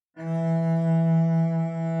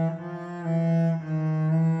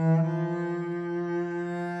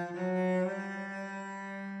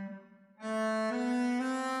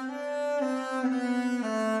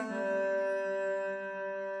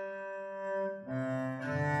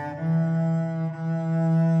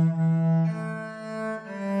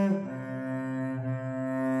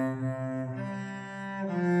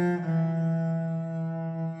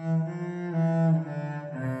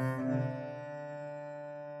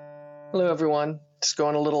Hello, everyone. Just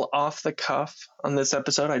going a little off the cuff on this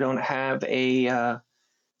episode. I don't have a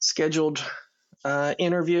scheduled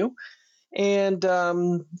interview, and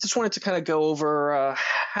just wanted to kind of go over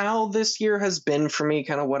how this year has been for me,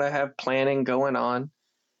 kind of what I have planning going on,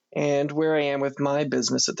 and where I am with my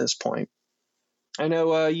business at this point. I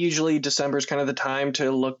know usually December is kind of the time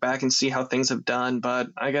to look back and see how things have done, but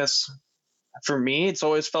I guess for me, it's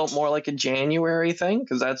always felt more like a January thing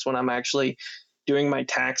because that's when I'm actually doing my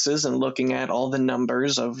taxes and looking at all the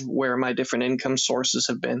numbers of where my different income sources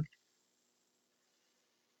have been.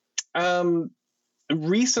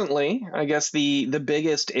 Recently, I guess the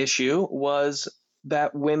biggest issue was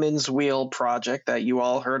that Women's Wheel project that you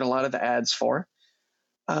all heard a lot of the ads for.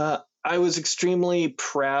 I was extremely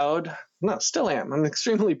proud, no, still am. I'm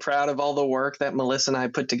extremely proud of all the work that Melissa and I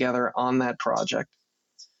put together on that project.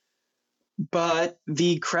 But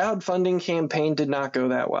the crowdfunding campaign did not go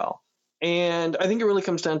that well. And I think it really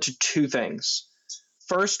comes down to two things.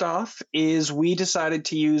 First off is we decided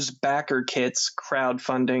to use BackerKit's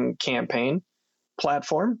crowdfunding campaign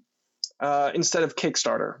platform instead of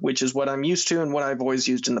Kickstarter, which is what I'm used to and what I've always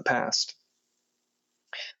used in the past.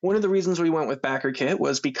 One of the reasons we went with BackerKit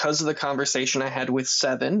was because of the conversation I had with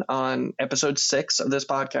Seven on episode 6 of this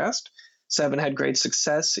podcast. Seven had great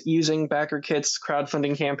success using BackerKit's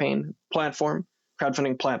crowdfunding platform,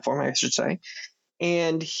 I should say.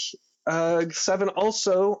 And Seven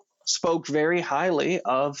also spoke very highly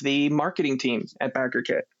of the marketing team at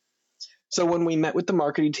BackerKit. So when we met with the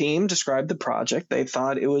marketing team, described the project, they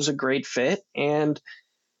thought it was a great fit, and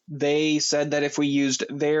they said that if we used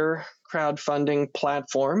their crowdfunding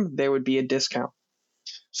platform, there would be a discount.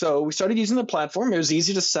 So we started using the platform. It was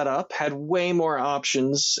easy to set up, had way more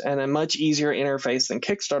options, and a much easier interface than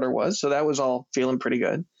Kickstarter was. So that was all feeling pretty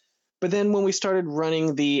good. But then when we started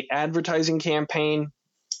running the advertising campaign,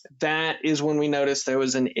 that is when we noticed there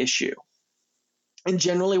was an issue. And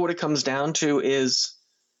generally what it comes down to is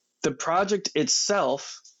the project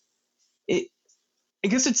itself. I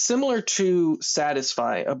guess it's similar to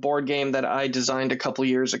Satisfy, a board game that I designed a couple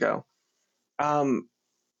years ago.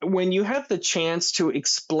 When you have the chance to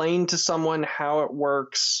explain to someone how it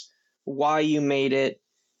works, why you made it,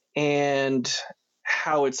 and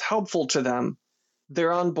how it's helpful to them,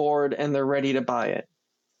 they're on board and they're ready to buy it.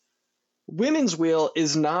 Women's Wheel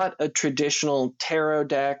is not a traditional tarot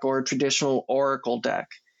deck or a traditional oracle deck.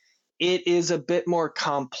 It is a bit more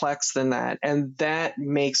complex than that, and that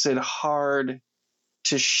makes it hard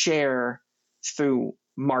to share through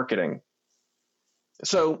marketing.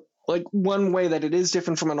 So, like, one way that it is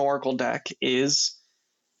different from an oracle deck is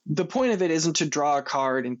the point of it isn't to draw a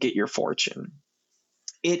card and get your fortune.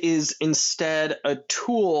 It is instead a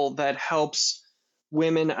tool that helps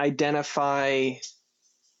women identify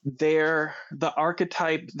the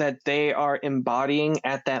archetype that they are embodying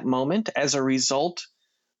at that moment as a result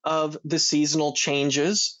of the seasonal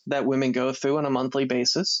changes that women go through on a monthly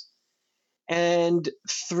basis. And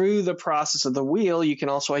through the process of the wheel, you can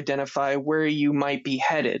also identify where you might be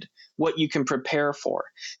headed, what you can prepare for.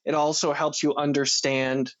 It also helps you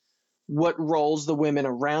understand what roles the women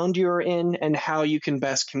around you are in and how you can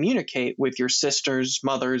best communicate with your sisters,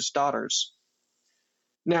 mothers, daughters.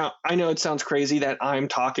 Now, I know it sounds crazy that I'm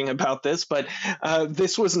talking about this, but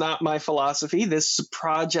this was not my philosophy. This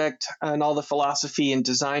project and all the philosophy and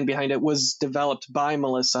design behind it was developed by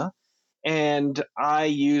Melissa. And I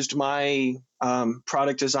used my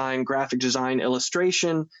product design, graphic design,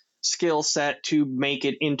 illustration skill set to make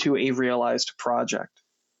it into a realized project.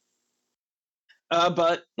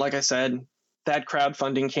 But like I said, that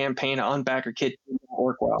crowdfunding campaign on BackerKit didn't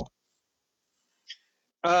work well.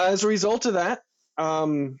 As a result of that,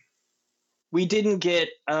 we didn't get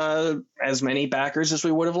as many backers as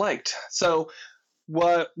we would have liked. So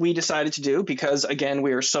what we decided to do, because again,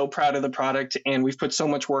 we are so proud of the product and we've put so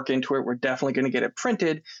much work into it, we're definitely going to get it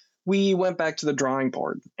printed. We went back to the drawing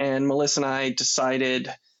board, and Melissa and I decided,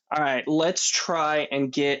 all right, let's try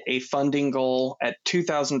and get a funding goal at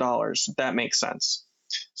 $2,000. That makes sense.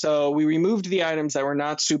 So we removed the items that were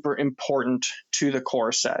not super important to the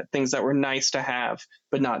core set, things that were nice to have,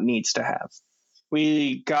 but not needs to have.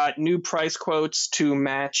 We got new price quotes to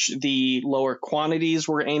match the lower quantities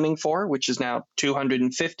we're aiming for, which is now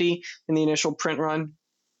 250 in the initial print run.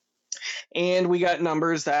 And we got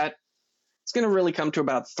numbers that it's going to really come to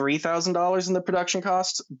about $3,000 in the production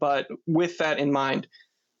costs. But with that in mind,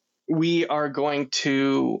 we are going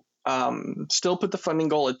to still put the funding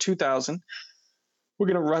goal at $2,000. We're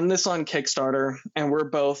going to run this on Kickstarter, and we're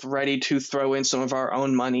both ready to throw in some of our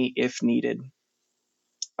own money if needed.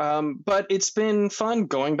 But it's been fun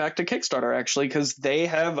going back to Kickstarter, actually, because they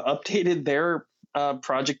have updated their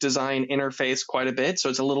project design interface quite a bit, so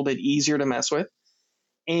it's a little bit easier to mess with.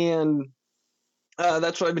 And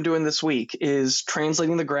that's what I've been doing this week, is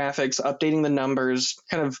translating the graphics, updating the numbers,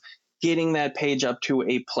 kind of getting that page up to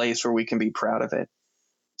a place where we can be proud of it.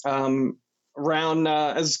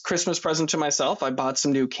 As Christmas present to myself, I bought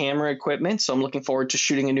some new camera equipment, so I'm looking forward to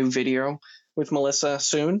shooting a new video with Melissa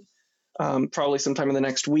soon, probably sometime in the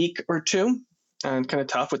next week or two. Kind of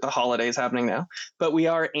tough with the holidays happening now, but we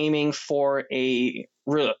are aiming for a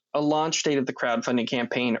launch date of the crowdfunding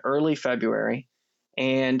campaign early February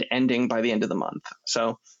and ending by the end of the month.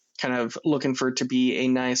 So kind of looking for it to be a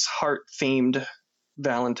nice heart-themed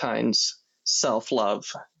Valentine's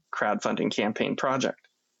self-love crowdfunding campaign project.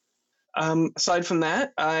 Aside from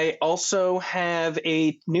that, I also have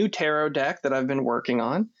a new tarot deck that I've been working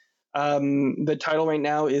on. The title right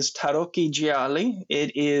now is Tarocchi Gialli.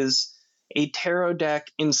 It is a tarot deck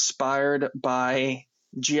inspired by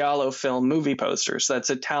Giallo film movie posters. That's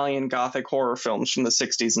Italian Gothic horror films from the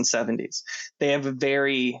 60s and 70s. They have a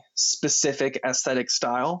very specific aesthetic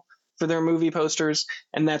style for their movie posters,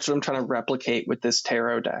 and that's what I'm trying to replicate with this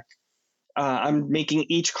tarot deck. I'm making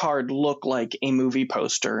each card look like a movie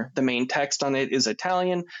poster. The main text on it is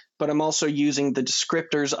Italian, but I'm also using the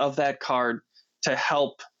descriptors of that card to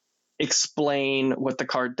help explain what the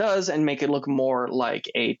card does and make it look more like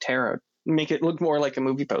a tarot, make it look more like a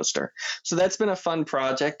movie poster. So that's been a fun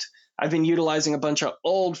project. I've been utilizing a bunch of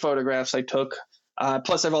old photographs I took.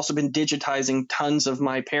 Plus, I've also been digitizing tons of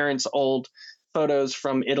my parents' old photos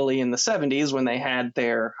from Italy in the 70s when they had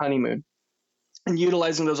their honeymoon. And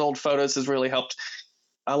utilizing those old photos has really helped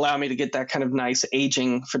allow me to get that kind of nice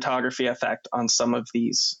aging photography effect on some of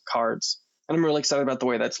these cards. And I'm really excited about the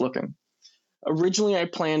way that's looking. Originally, I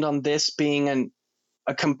planned on this being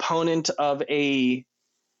a component of a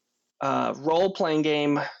role-playing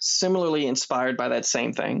game similarly inspired by that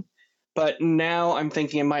same thing. But now I'm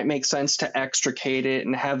thinking it might make sense to extricate it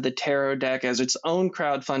and have the tarot deck as its own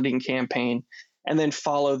crowdfunding campaign, and then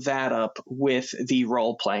follow that up with the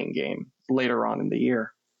role-playing game later on in the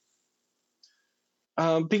year.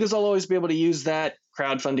 Because I'll always be able to use that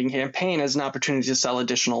crowdfunding campaign as an opportunity to sell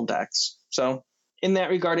additional decks. So in that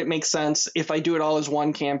regard, it makes sense. If I do it all as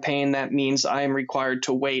one campaign, that means I am required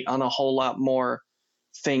to wait on a whole lot more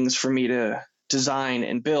things for me to design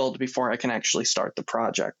and build before I can actually start the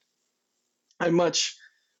project. I much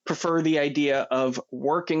prefer the idea of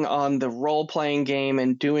working on the role-playing game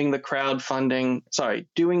and doing the playtesting,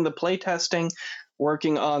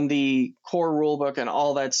 working on the core rulebook and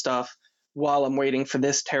all that stuff while I'm waiting for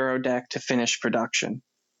this tarot deck to finish production.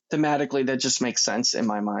 Thematically, that just makes sense in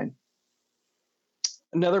my mind.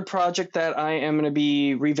 Another project that I am going to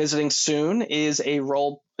be revisiting soon is a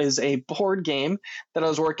board game that I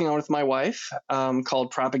was working on with my wife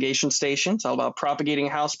called Propagation Station. It's all about propagating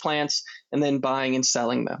houseplants and then buying and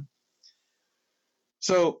selling them.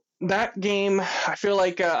 So that game, I feel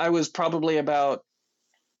like I was probably about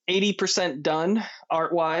 80% done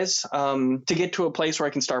art-wise to get to a place where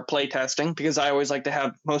I can start playtesting, because I always like to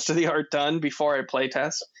have most of the art done before I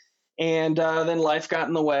playtest. And then life got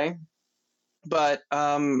in the way. But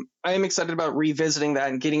I am excited about revisiting that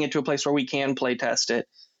and getting it to a place where we can playtest it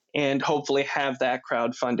and hopefully have that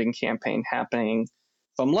crowdfunding campaign happening,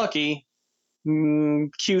 if I'm lucky,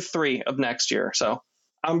 Q3 of next year. So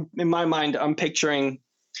in my mind, I'm picturing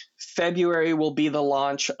February will be the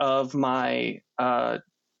launch of my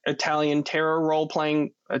Italian tarot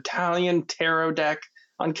deck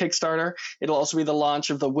on Kickstarter. It'll also be the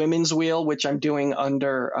launch of the Women's Wheel, which I'm doing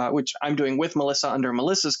with Melissa under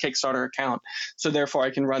Melissa's Kickstarter account. So therefore,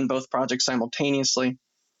 I can run both projects simultaneously.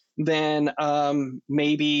 Then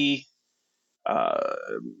maybe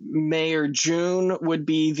May or June would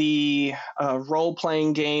be the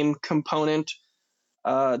role-playing game component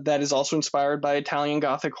that is also inspired by Italian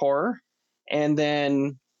Gothic horror. And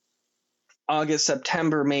then August,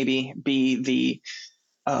 September maybe be the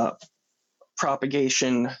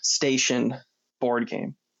Propagation Station board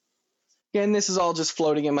game. Again, this is all just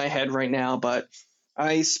floating in my head right now, but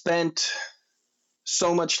I spent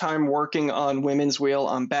so much time working on Women's Wheel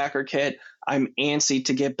on BackerKit. I'm antsy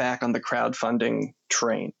to get back on the crowdfunding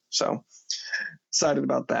train. So excited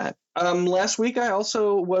about that. Last week, I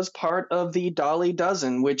also was part of the Dolly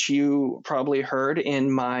Dozen, which you probably heard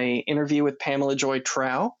in my interview with Pamela Joy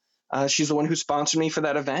Trow. She's the one who sponsored me for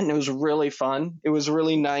that event, and it was really fun. It was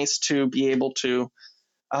really nice to be able to,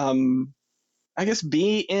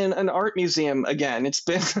 be in an art museum again. It's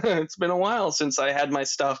been a while since I had my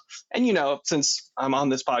stuff. And, since I'm on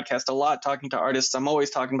this podcast a lot talking to artists, I'm always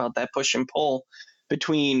talking about that push and pull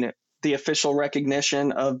between the official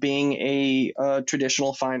recognition of being a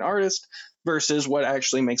traditional fine artist versus what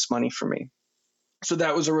actually makes money for me. So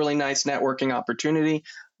that was a really nice networking opportunity.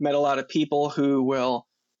 Met a lot of people who will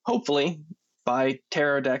hopefully buy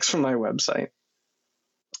tarot decks from my website.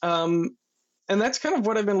 And that's kind of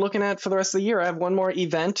what I've been looking at for the rest of the year. I have one more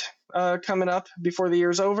event coming up before the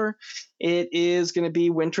year's over. It is going to be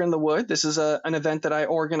Winter in the Wood. This is an event that I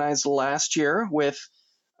organized last year with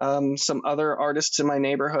some other artists in my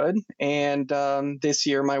neighborhood. And this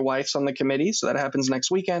year, my wife's on the committee, so that happens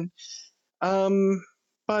next weekend.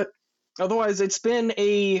 But otherwise, it's been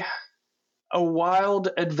a wild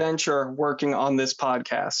adventure working on this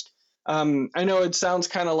podcast. I know it sounds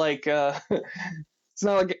kind of like it's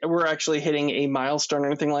not like we're actually hitting a milestone or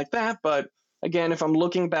anything like that, but again, if I'm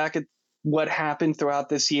looking back at what happened throughout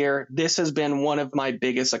this year, this has been one of my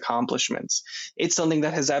biggest accomplishments. It's something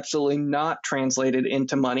that has absolutely not translated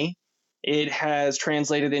into money. It has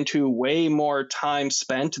translated into way more time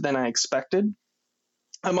spent than I expected.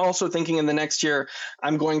 I'm also thinking in the next year,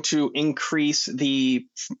 I'm going to increase the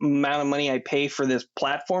amount of money I pay for this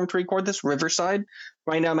platform to record this, Riverside.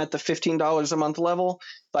 Right now, I'm at the $15 a month level.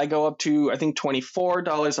 If I go up to, I think,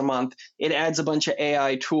 $24 a month, it adds a bunch of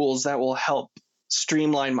AI tools that will help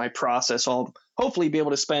streamline my process. I'll hopefully be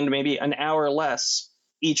able to spend maybe an hour less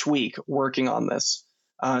each week working on this,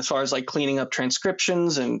 as far as like cleaning up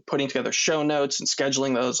transcriptions and putting together show notes and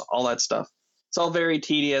scheduling those, all that stuff. It's all very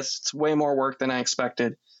tedious. It's way more work than I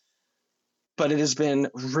expected, but it has been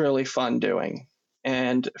really fun doing.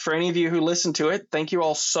 And for any of you who listen to it, thank you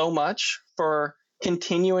all so much for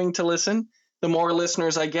continuing to listen. The more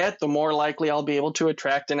listeners I get, the more likely I'll be able to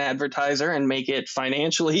attract an advertiser and make it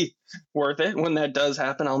financially worth it. When that does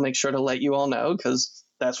happen, I'll make sure to let you all know, because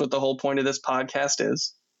that's what the whole point of this podcast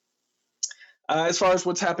is. As far as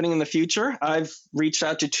what's happening in the future, I've reached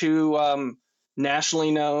out to two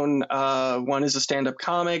nationally known. One is a stand-up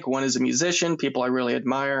comic, one is a musician, people I really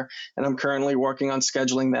admire, and I'm currently working on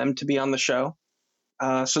scheduling them to be on the show.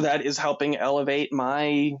 So that is helping elevate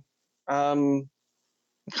my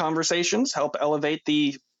conversations, help elevate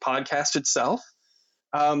the podcast itself.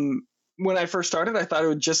 When I first started, I thought it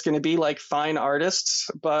was just going to be like fine artists,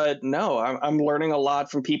 but no, I'm learning a lot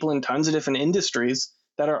from people in tons of different industries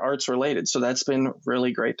that are arts related. So that's been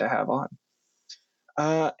really great to have on.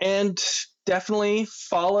 And definitely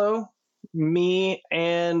follow me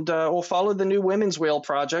and we'll follow the new Women's Wheel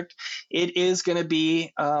project. It is going to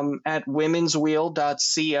be at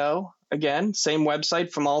womenswheel.co. Again, same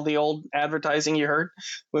website from all the old advertising you heard,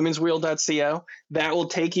 womenswheel.co. That will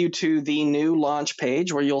take you to the new launch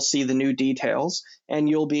page where you'll see the new details, and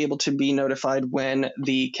you'll be able to be notified when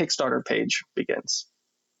the Kickstarter page begins.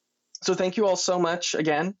 So thank you all so much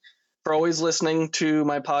again for always listening to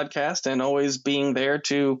my podcast and always being there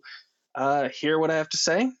to hear what I have to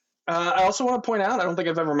say. I also want to point out, I don't think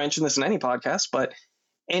I've ever mentioned this in any podcast, but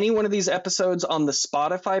any one of these episodes on the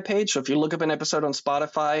Spotify page, so if you look up an episode on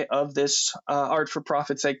Spotify of this Art for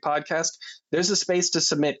Profit's Sake podcast, there's a space to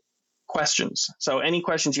submit questions. So any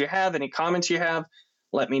questions you have, any comments you have,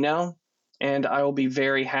 let me know, and I will be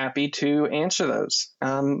very happy to answer those.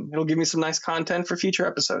 It'll give me some nice content for future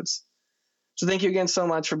episodes. So thank you again so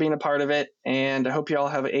much for being a part of it, and I hope you all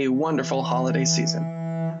have a wonderful holiday season.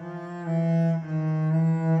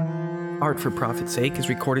 Art for Profit's Sake is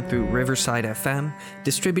recorded through Riverside FM,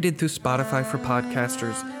 distributed through Spotify for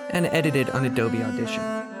podcasters, and edited on Adobe Audition.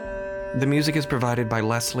 The music is provided by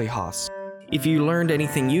Leslie Haas. If you learned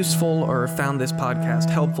anything useful or found this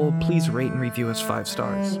podcast helpful, please rate and review us 5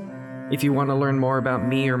 stars. If you want to learn more about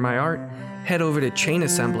me or my art, head over to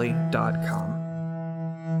chainassembly.com.